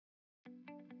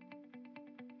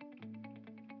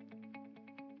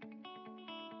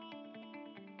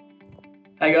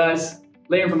Hey guys,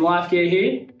 Liam from Lifecare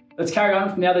here. Let's carry on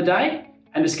from the other day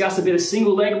and discuss a bit of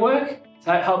single leg work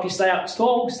to help you stay up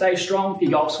tall, stay strong for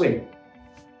your golf swing.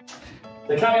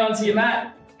 So coming onto your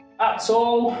mat, up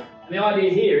tall, and the idea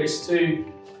here is to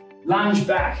lunge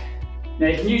back. Now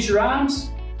you can use your arms,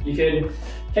 you can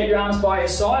keep your arms by your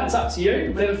side, it's up to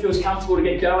you, whatever feels comfortable to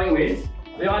get going with.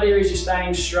 The idea is you're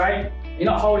staying straight, you're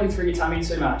not holding through your tummy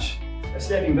too much. So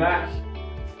stepping back,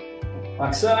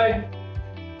 like so.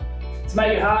 To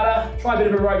make it harder, try a bit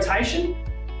of a rotation.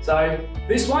 So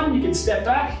this one, you can step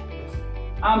back,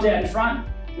 arms out in front,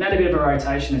 and add a bit of a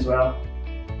rotation as well.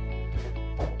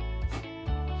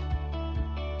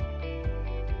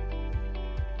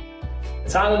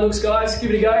 It's hard as it looks, guys.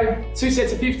 Give it a go. 2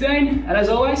 sets of 15, and as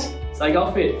always, stay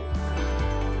golf fit.